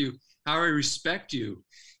serve you, how I respect you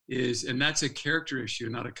and that's a character issue,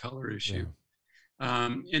 not a color issue.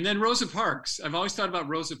 Yeah. And then Rosa Parks. I've always thought about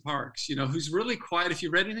Rosa Parks, you know, who's really quiet. If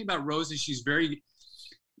you read anything about Rosa, she's very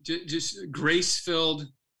just grace-filled,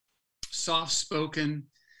 soft-spoken,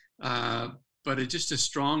 but just a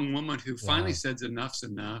strong woman who finally says enough's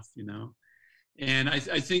enough, you know. And I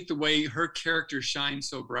think the way her character shines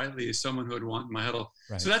so brightly is someone who would want in my huddle.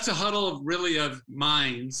 Right. So that's a huddle of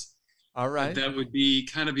minds. All right. That would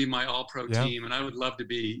kind of be my all-pro team, and I would love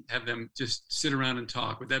to have them just sit around and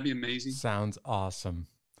talk. Would that be amazing? Sounds awesome.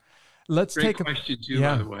 let's Great take question too,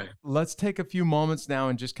 by the way. Let's take a few moments now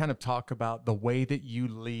and just kind of talk about the way that you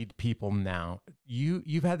lead people now.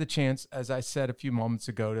 You've had the chance, as I said a few moments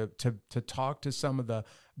ago, to talk to some of the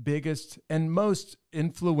biggest and most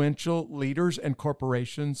influential leaders and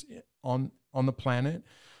corporations on the planet.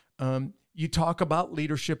 You talk about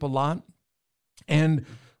leadership a lot, and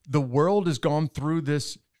the world has gone through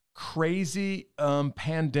this crazy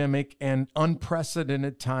pandemic and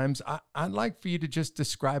unprecedented times. I'd like for you to just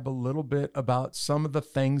describe a little bit about some of the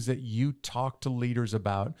things that you talk to leaders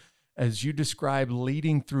about as you describe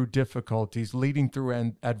leading through difficulties, leading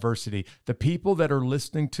through adversity. The people that are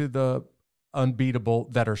listening to the Unbeatable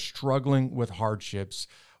that are struggling with hardships,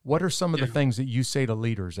 what are some of the things that you say to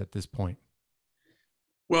leaders at this point?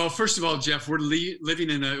 Well, first of all, Jeff, we're living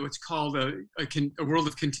in what's called a world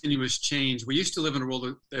of continuous change. We used to live in a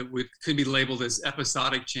world that could be labeled as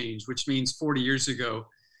episodic change, which means 40 years ago,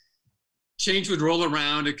 change would roll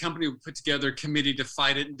around, a company would put together a committee to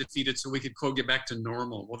fight it and defeat it so we could, quote, get back to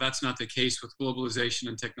normal. Well, that's not the case with globalization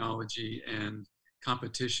and technology and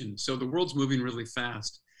competition. So the world's moving really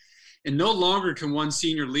fast. And no longer can one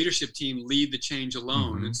senior leadership team lead the change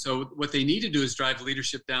alone. Mm-hmm. And so what they need to do is drive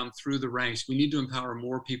leadership down through the ranks. We need to empower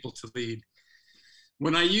more people to lead.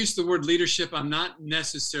 When I use the word leadership, I'm not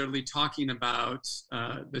necessarily talking about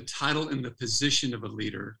the title and the position of a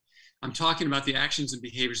leader. I'm talking about the actions and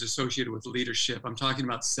behaviors associated with leadership. I'm talking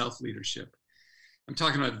about self-leadership. I'm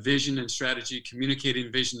talking about vision and strategy,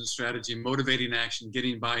 communicating vision and strategy, motivating action,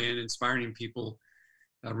 getting buy-in, inspiring people,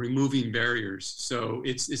 removing barriers. So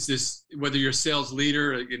it's this, whether you're a sales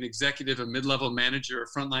leader, an executive, a mid-level manager,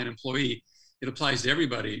 a frontline employee, it applies to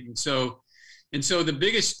everybody. And so the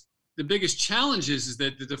biggest challenge is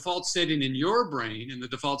that the default setting in your brain and the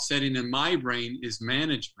default setting in my brain is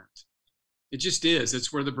management. It just is.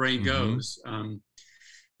 It's where the brain goes.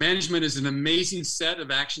 Management is an amazing set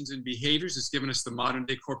of actions and behaviors. It's given us the modern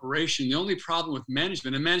day corporation. The only problem with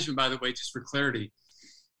management, and management, by the way, just for clarity,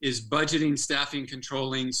 is budgeting, staffing,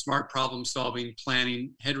 controlling, smart problem solving,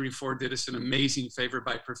 planning. Henry Ford did us an amazing favor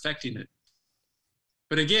by perfecting it.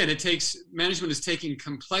 But again, management is taking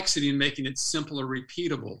complexity and making it simple or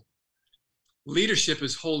repeatable. Leadership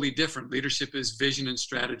is wholly different. Leadership is vision and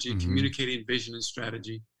strategy, communicating vision and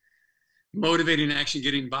strategy, motivating action,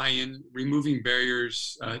 getting buy-in, removing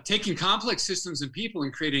barriers, taking complex systems and people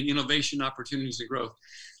and creating innovation, opportunities, and growth.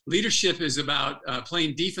 Leadership is about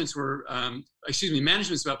playing defense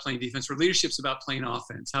management is about playing defense, where leadership's about playing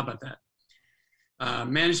offense. How about that?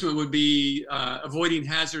 Management would be avoiding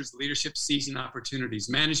hazards, leadership seizing opportunities.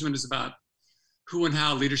 Management is about who and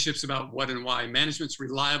how, leadership's about what and why. Management's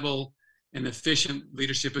reliable and efficient,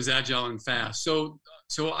 leadership is agile and fast. So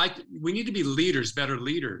we need to be leaders, better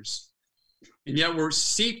leaders. And yet we're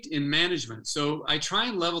steeped in management. So I try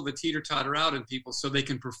and level the teeter-totter out in people so they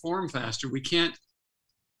can perform faster. We can't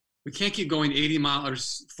keep going 80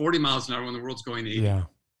 miles, 40 miles an hour when the world's going 80. Yeah.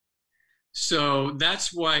 So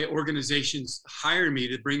that's why organizations hire me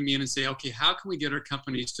to bring me in and say, okay, how can we get our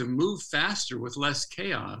companies to move faster with less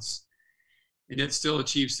chaos and yet still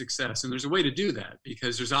achieve success? And there's a way to do that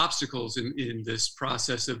because there's obstacles in this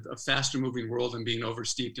process of a faster moving world and being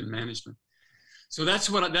oversteeped in management. So that's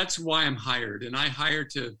why I'm hired. And I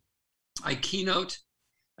keynote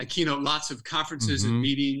lots of conferences and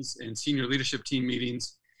meetings and senior leadership team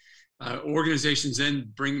meetings. Organizations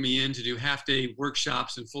then bring me in to do half-day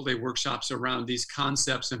workshops and full-day workshops around these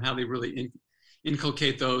concepts and how they really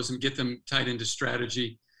inculcate those and get them tied into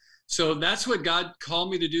strategy. So that's what God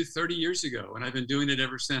called me to do 30 years ago, and I've been doing it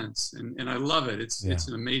ever since. And I love it. It's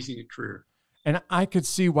an amazing career. And I could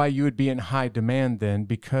see why you would be in high demand then,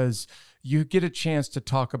 because you get a chance to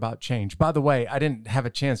talk about change. By the way, I didn't have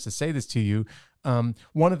a chance to say this to you.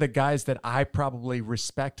 One of the guys that I probably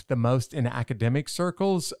respect the most in academic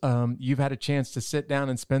circles, you've had a chance to sit down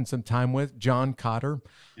and spend some time with, John Kotter,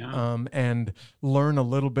 and learn a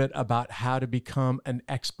little bit about how to become an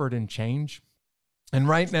expert in change. And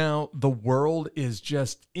right now, the world is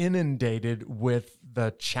just inundated with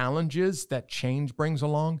the challenges that change brings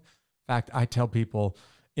along. In fact, I tell people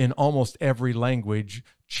in almost every language,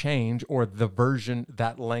 change, or the version,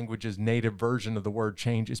 that language's native version of the word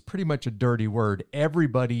change, is pretty much a dirty word.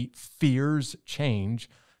 Everybody fears change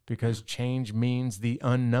because change means the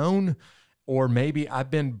unknown, or maybe I've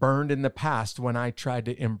been burned in the past when I tried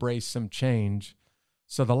to embrace some change.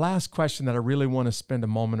 So the last question that I really want to spend a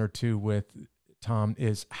moment or two with, Tom,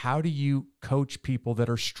 is how do you coach people that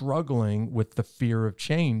are struggling with the fear of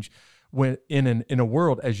change when in a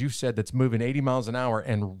world, as you said, that's moving 80 miles an hour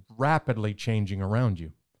and rapidly changing around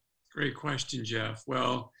you? Great question, Jeff.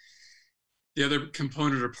 Well, the other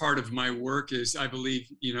component or part of my work is, I believe,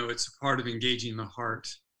 it's a part of engaging the heart.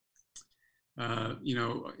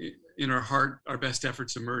 in our heart, our best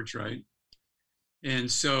efforts emerge, right? And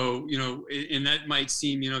so, and that might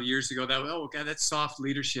seem, years ago that, oh, God, that's soft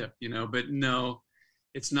leadership, but no,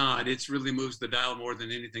 it's not. It's really moves the dial more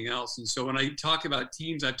than anything else. And so when I talk about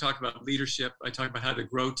teams, I talk about leadership. I talk about how to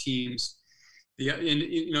grow teams.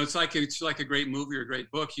 It's like a great movie or a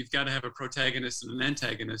great book. You've got to have a protagonist and an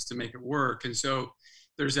antagonist to make it work. And so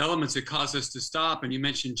there's elements that cause us to stop. And you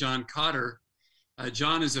mentioned John Kotter.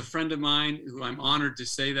 John is a friend of mine who I'm honored to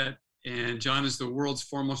say that. And John is the world's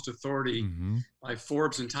foremost authority by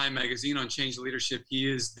Forbes and Time Magazine on change leadership.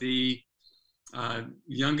 He is the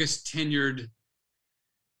youngest tenured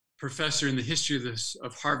professor in the history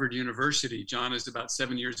of Harvard University. John is about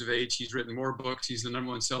 7 years of age. He's written more books. He's the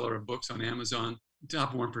 #1 seller of books on Amazon,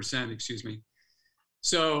 top 1%, excuse me.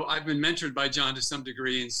 So I've been mentored by John to some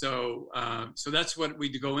degree. And so that's what we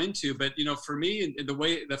go into. But, for me,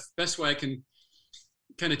 the best way I can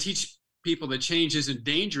kind of teach people that change isn't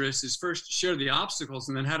dangerous is first share the obstacles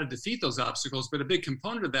and then how to defeat those obstacles. But a big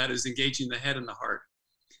component of that is engaging the head and the heart.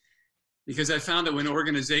 Because I found that when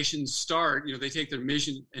organizations start, they take their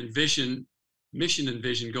mission and vision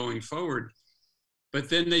going forward, but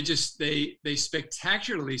then they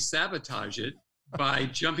spectacularly sabotage it by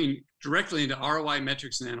jumping directly into ROI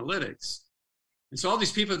metrics and analytics. And so all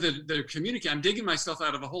these people that are communicating, I'm digging myself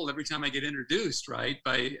out of a hole every time I get introduced, right,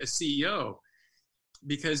 by a CEO,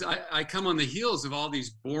 because I come on the heels of all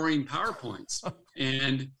these boring PowerPoints.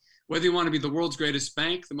 And whether you want to be the world's greatest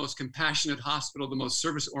bank, the most compassionate hospital, the most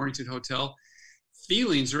service-oriented hotel,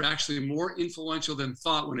 feelings are actually more influential than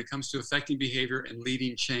thought when it comes to affecting behavior and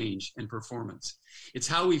leading change and performance. It's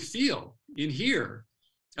how we feel in here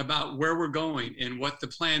about where we're going and what the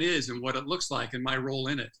plan is and what it looks like and my role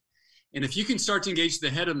in it. And if you can start to engage the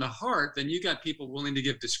head and the heart, then you got people willing to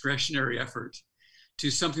give discretionary effort to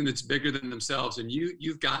something that's bigger than themselves, and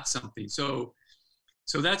you've got something. So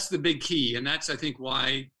that's the big key. And that's, I think,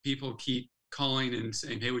 why people keep calling and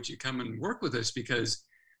saying, hey, would you come and work with us? Because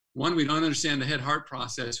one, we don't understand the head-heart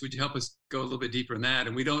process. Would you help us go a little bit deeper in that?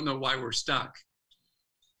 And we don't know why we're stuck.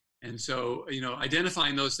 And so,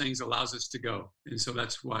 identifying those things allows us to go. And so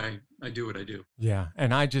that's why I do what I do. Yeah.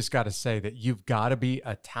 And I just got to say that you've got to be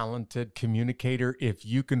a talented communicator if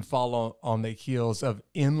you can follow on the heels of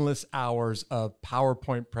endless hours of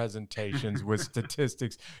PowerPoint presentations with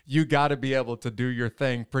statistics. You got to be able to do your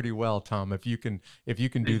thing pretty well, Tom, if you can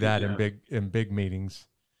do that in big meetings.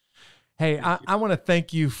 Hey, I want to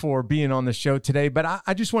thank you for being on the show today, but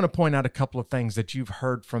I just want to point out a couple of things that you've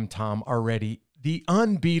heard from Tom already. The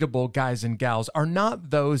unbeatable guys and gals are not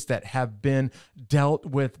those that have been dealt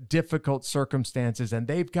with difficult circumstances and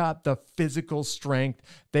they've got the physical strength,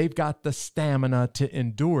 they've got the stamina to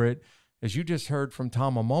endure it. As you just heard from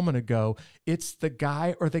Tom a moment ago, it's the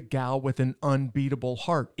guy or the gal with an unbeatable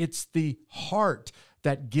heart. It's the heart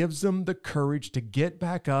that gives them the courage to get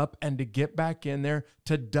back up and to get back in there,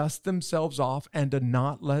 to dust themselves off and to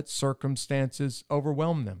not let circumstances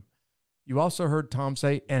overwhelm them. You also heard Tom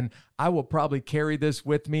say, and I will probably carry this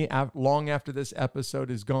with me long after this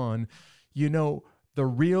episode is gone, the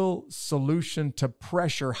real solution to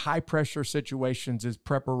pressure, high pressure situations is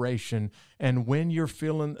preparation. And when you're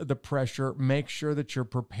feeling the pressure, make sure that you're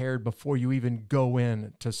prepared before you even go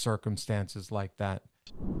into circumstances like that.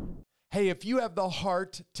 Hey, if you have the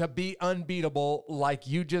heart to be unbeatable, like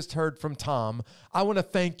you just heard from Tom, I want to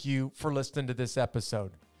thank you for listening to this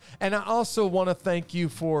episode. And I also want to thank you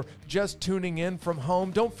for just tuning in from home.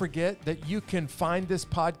 Don't forget that you can find this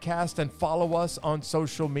podcast and follow us on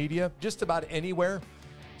social media, just about anywhere.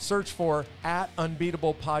 Search for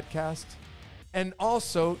 @Unbeatable Podcast. And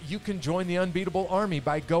also, you can join the Unbeatable Army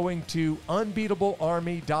by going to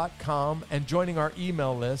unbeatablearmy.com and joining our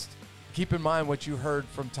email list. Keep in mind what you heard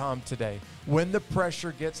from Tom today. When the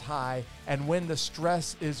pressure gets high and when the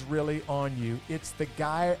stress is really on you, it's the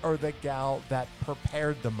guy or the gal that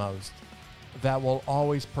prepared the most that will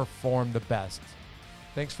always perform the best.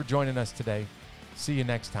 Thanks for joining us today. See you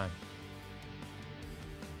next time.